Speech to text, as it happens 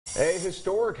A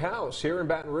historic house here in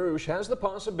Baton Rouge has the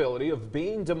possibility of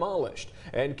being demolished,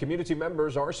 and community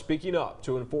members are speaking up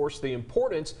to enforce the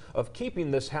importance of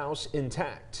keeping this house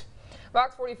intact.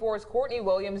 Fox 44's Courtney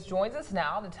Williams joins us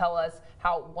now to tell us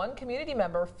how one community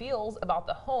member feels about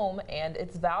the home and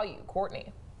its value.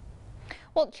 Courtney.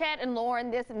 Well, Chad and Lauren,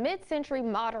 this mid-century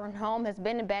modern home has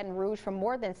been in Baton Rouge for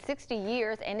more than 60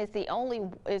 years and is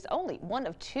only one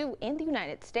of two in the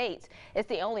United States. It's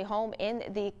the only home in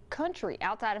the country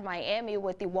outside of Miami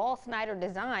with the Wall Snyder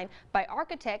design by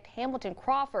architect Hamilton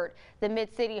Crawford. The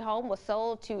mid-city home was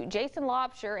sold to Jason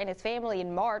Lobsher and his family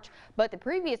in March, but the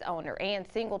previous owner, Ann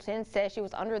Singleton, says she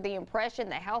was under the impression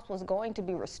the house was going to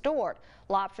be restored.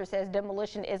 Lobsher says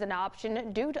demolition is an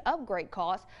option due to upgrade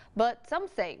costs, but some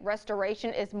say restoration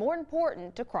is more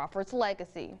important to Crawford's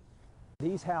legacy.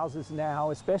 These houses now,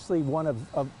 especially one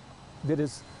that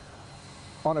is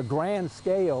on a grand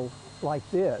scale like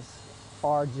this,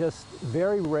 are just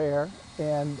very rare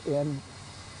and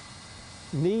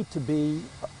need to be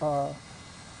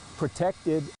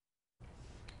protected.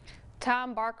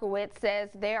 Tom Barkowitz says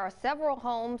there are several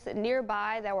homes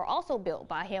nearby that were also built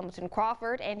by Hamilton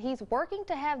Crawford, and he's working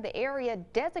to have the area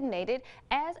designated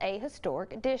as a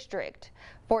historic district.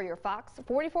 For your Fox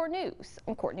 44 News,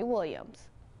 I'm Courtney Williams.